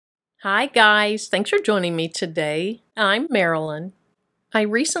Hi guys, thanks for joining me today. I'm Marilyn. I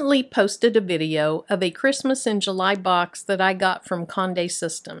recently posted a video of a Christmas in July box that I got from Conde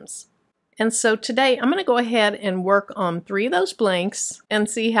Systems. And so today I'm going to go ahead and work on 3 of those blanks and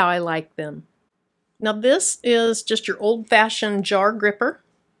see how I like them. Now this is just your old-fashioned jar gripper.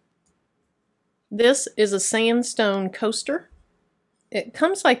 This is a sandstone coaster. It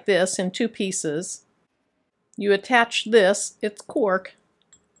comes like this in 2 pieces. You attach this, it's cork,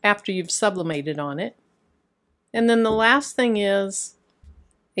 after you've sublimated on it. And then the last thing is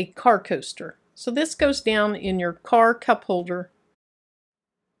a car coaster. So this goes down in your car cup holder.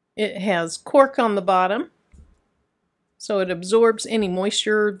 It has cork on the bottom, so it absorbs any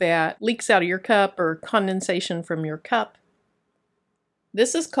moisture that leaks out of your cup or condensation from your cup.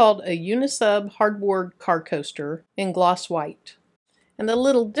 This is called a Unisub hardboard car coaster in gloss white. And the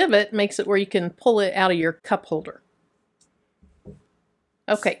little divot makes it where you can pull it out of your cup holder.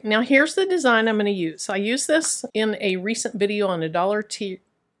 Okay, now here's the design I'm going to use. I used this in a recent video on a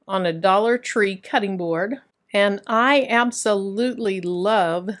Dollar Tree cutting board, and I absolutely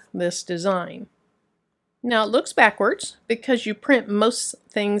love this design. Now it looks backwards because you print most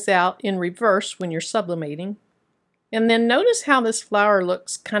things out in reverse when you're sublimating. And then notice how this flower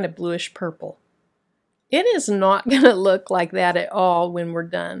looks kind of bluish purple. It is not going to look like that at all when we're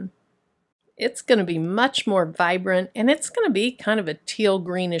done. It's going to be much more vibrant, and it's going to be kind of a teal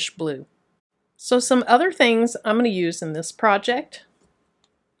greenish blue. So some other things I'm going to use in this project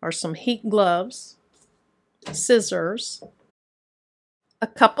are some heat gloves, scissors, a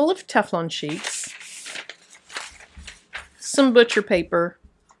couple of Teflon sheets, some butcher paper,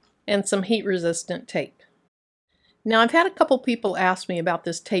 and some heat resistant tape. Now I've had a couple people ask me about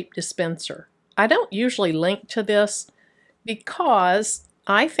this tape dispenser. I don't usually link to this because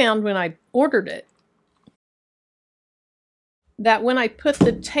I found when I ordered it that when I put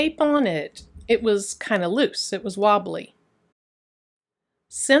the tape on it, it was kind of loose. It was wobbly.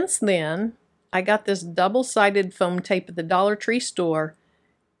 Since then, I got this double-sided foam tape at the Dollar Tree store,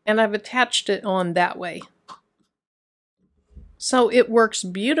 and I've attached it on that way. So it works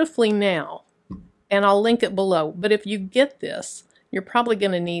beautifully now, and I'll link it below. But if you get this, you're probably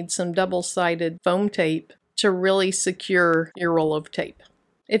going to need some double-sided foam tape to really secure your roll of tape.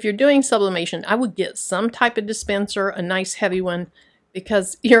 If you're doing sublimation, I would get some type of dispenser, a nice heavy one,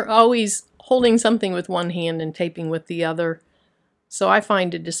 because you're always holding something with one hand and taping with the other. So I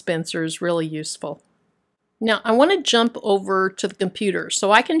find a dispenser is really useful. Now I want to jump over to the computer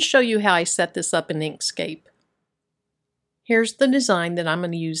so I can show you how I set this up in Inkscape. Here's the design that I'm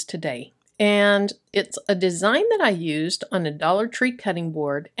going to use today. And it's a design that I used on a Dollar Tree cutting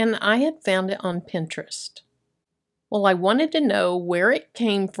board, and I had found it on Pinterest. Well, I wanted to know where it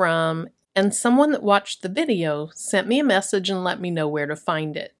came from, and someone that watched the video sent me a message and let me know where to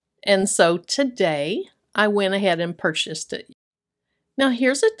find it. And so today, I went ahead and purchased it. Now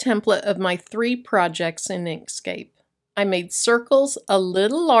here's a template of my 3 projects in Inkscape. I made circles a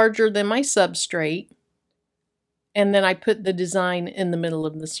little larger than my substrate, and then I put the design in the middle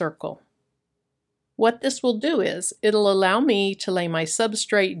of the circle. What this will do is, it'll allow me to lay my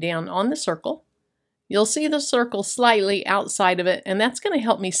substrate down on the circle. You'll see the circle slightly outside of it, and that's going to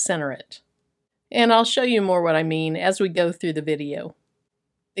help me center it. And I'll show you more what I mean as we go through the video.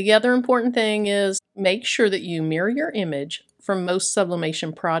 The other important thing is make sure that you mirror your image from most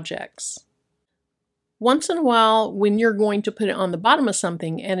sublimation projects. Once in a while, when you're going to put it on the bottom of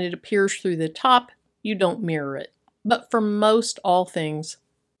something and it appears through the top, you don't mirror it. But for most all things,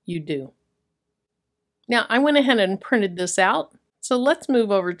 you do. Now I went ahead and printed this out. So let's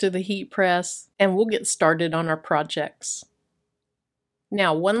move over to the heat press and we'll get started on our projects.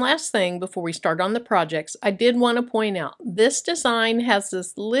 Now, one last thing before we start on the projects, I did want to point out this design has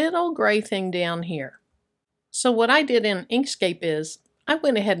this little gray thing down here. So what I did in Inkscape is I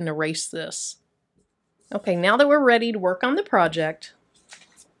went ahead and erased this. Okay, now that we're ready to work on the project,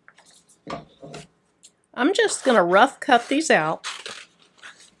 I'm just going to rough cut these out.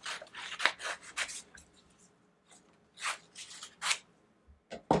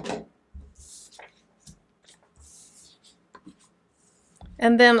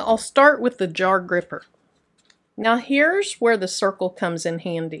 And then I'll start with the jar gripper. Now here's where the circle comes in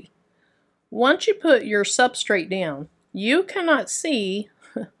handy. Once you put your substrate down, you cannot see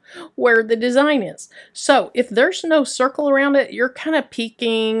where the design is. So if there's no circle around it, you're kind of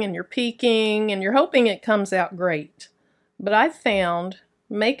peeking and you're hoping it comes out great. But I've found,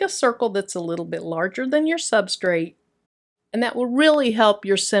 make a circle that's a little bit larger than your substrate, and that will really help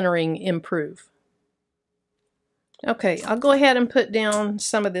your centering improve. Okay, I'll go ahead and put down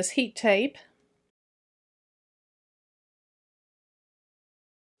some of this heat tape.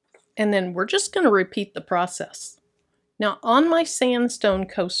 And then we're just going to repeat the process. Now on my sandstone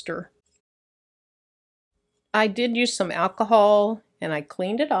coaster, I did use some alcohol and I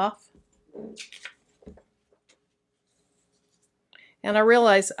cleaned it off. And I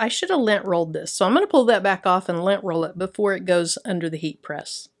realized I should have lint rolled this. So I'm going to pull that back off and lint roll it before it goes under the heat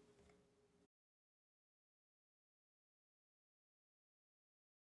press.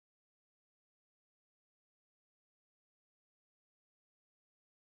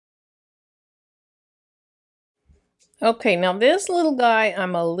 Okay, now this little guy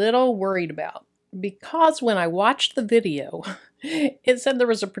I'm a little worried about because when I watched the video, it said there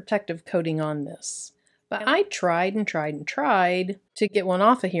was a protective coating on this. But I tried and tried and tried to get one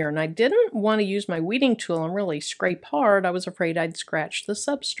off of here, and I didn't want to use my weeding tool and really scrape hard. I was afraid I'd scratch the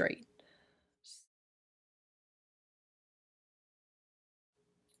substrate.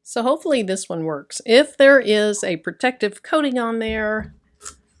 So hopefully this one works. If there is a protective coating on there,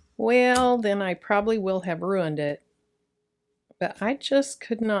 well, then I probably will have ruined it. But I just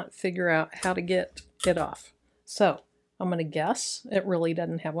could not figure out how to get it off. So I'm going to guess it really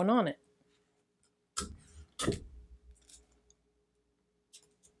doesn't have one on it.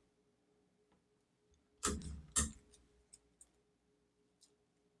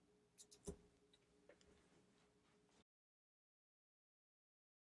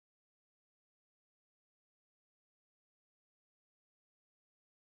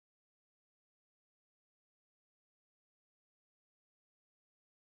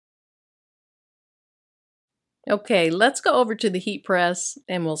 Okay, let's go over to the heat press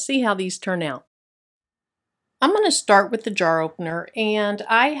and we'll see how these turn out. I'm going to start with the jar opener, and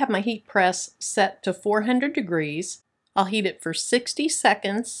I have my heat press set to 400 degrees. I'll heat it for 60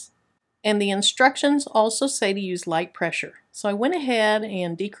 seconds, and the instructions also say to use light pressure. So I went ahead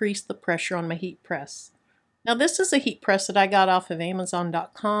and decreased the pressure on my heat press. Now this is a heat press that I got off of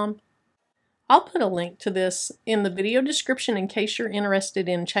Amazon.com. I'll put a link to this in the video description in case you're interested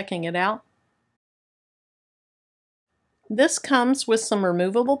in checking it out. This comes with some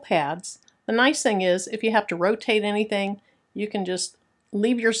removable pads. The nice thing is, if you have to rotate anything, you can just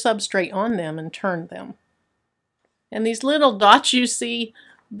leave your substrate on them and turn them. And these little dots you see,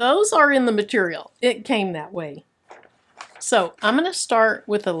 those are in the material. It came that way. So I'm going to start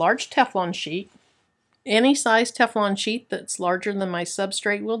with a large Teflon sheet. Any size Teflon sheet that's larger than my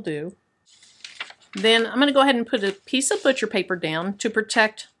substrate will do. Then I'm going to go ahead and put a piece of butcher paper down to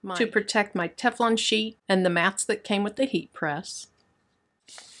protect my Teflon sheet and the mats that came with the heat press.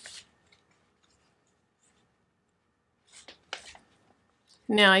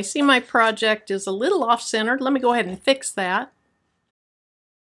 Now I see my project is a little off-centered. Let me go ahead and fix that.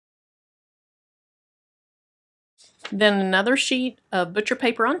 Then another sheet of butcher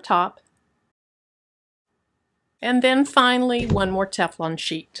paper on top. And then finally one more Teflon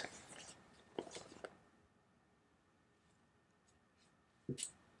sheet.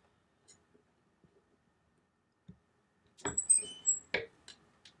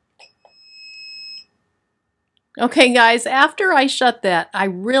 Okay guys, after I shut that, I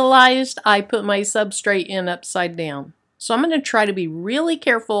realized I put my substrate in upside down. So I'm going to try to be really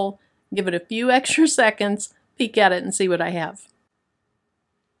careful, give it a few extra seconds, peek at it and see what I have.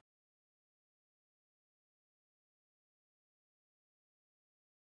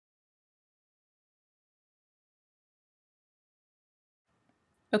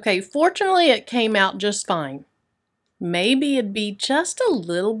 Okay, fortunately it came out just fine. Maybe it'd be just a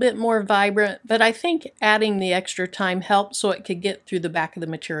little bit more vibrant, but I think adding the extra time helped so it could get through the back of the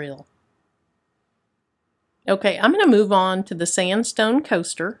material. Okay, I'm going to move on to the sandstone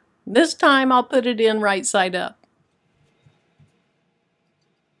coaster. This time I'll put it in right side up.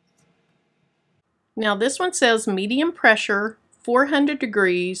 Now this one says medium pressure, 400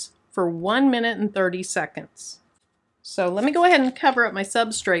 degrees for 1 minute and 30 seconds. So let me go ahead and cover up my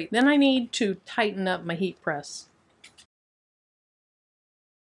substrate. Then I need to tighten up my heat press.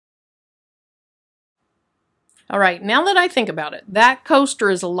 All right, now that I think about it, that coaster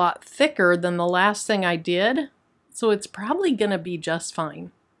is a lot thicker than the last thing I did, so it's probably going to be just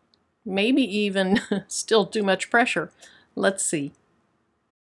fine. Maybe even still too much pressure. Let's see.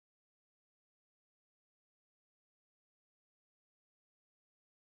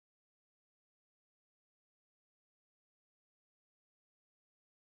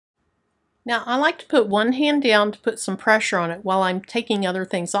 Now I like to put one hand down to put some pressure on it while I'm taking other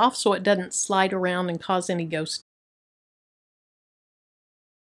things off so it doesn't slide around and cause any ghost.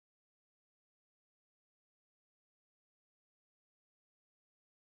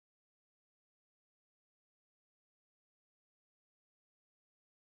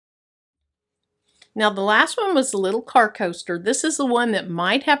 Now the last one was the little car coaster. This is the one that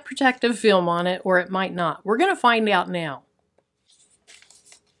might have protective film on it or it might not. We're going to find out now.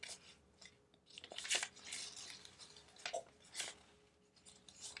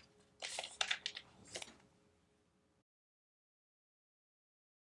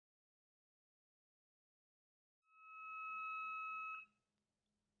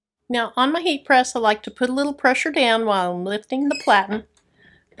 Now on my heat press I like to put a little pressure down while I'm lifting the platen.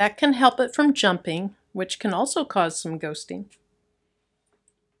 That can help it from jumping, which can also cause some ghosting.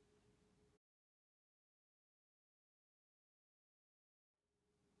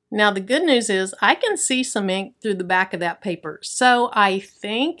 Now the good news is I can see some ink through the back of that paper, so I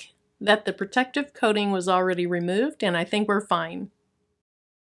think that the protective coating was already removed and I think we're fine.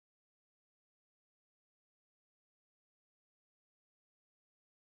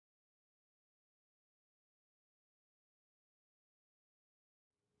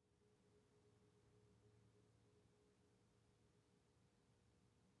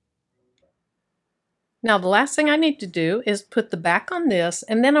 Now the last thing I need to do is put the back on this,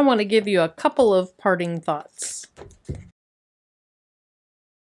 and then I want to give you a couple of parting thoughts.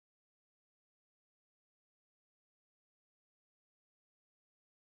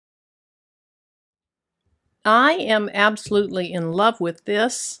 I am absolutely in love with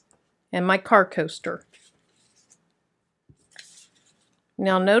this and my car coaster.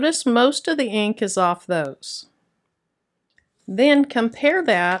 Now notice most of the ink is off those. Then compare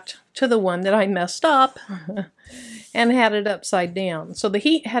that to the one that I messed up and had it upside down. So the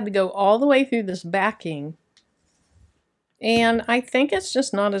heat had to go all the way through this backing, and I think it's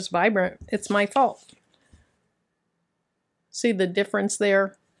just not as vibrant. It's my fault. See the difference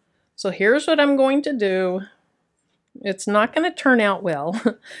there? So here's what I'm going to do. It's not going to turn out well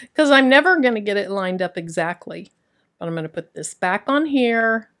because I'm never going to get it lined up exactly. But I'm going to put this back on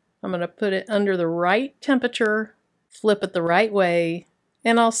here. I'm going to put it under the right temperature, flip it the right way,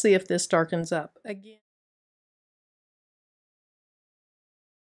 and I'll see if this darkens up. Again,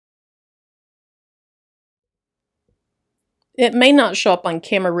 it may not show up on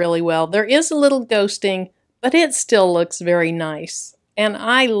camera really well. There is a little ghosting, but it still looks very nice. And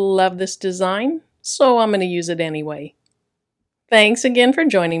I love this design, so I'm going to use it anyway. Thanks again for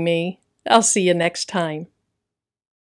joining me. I'll see you next time.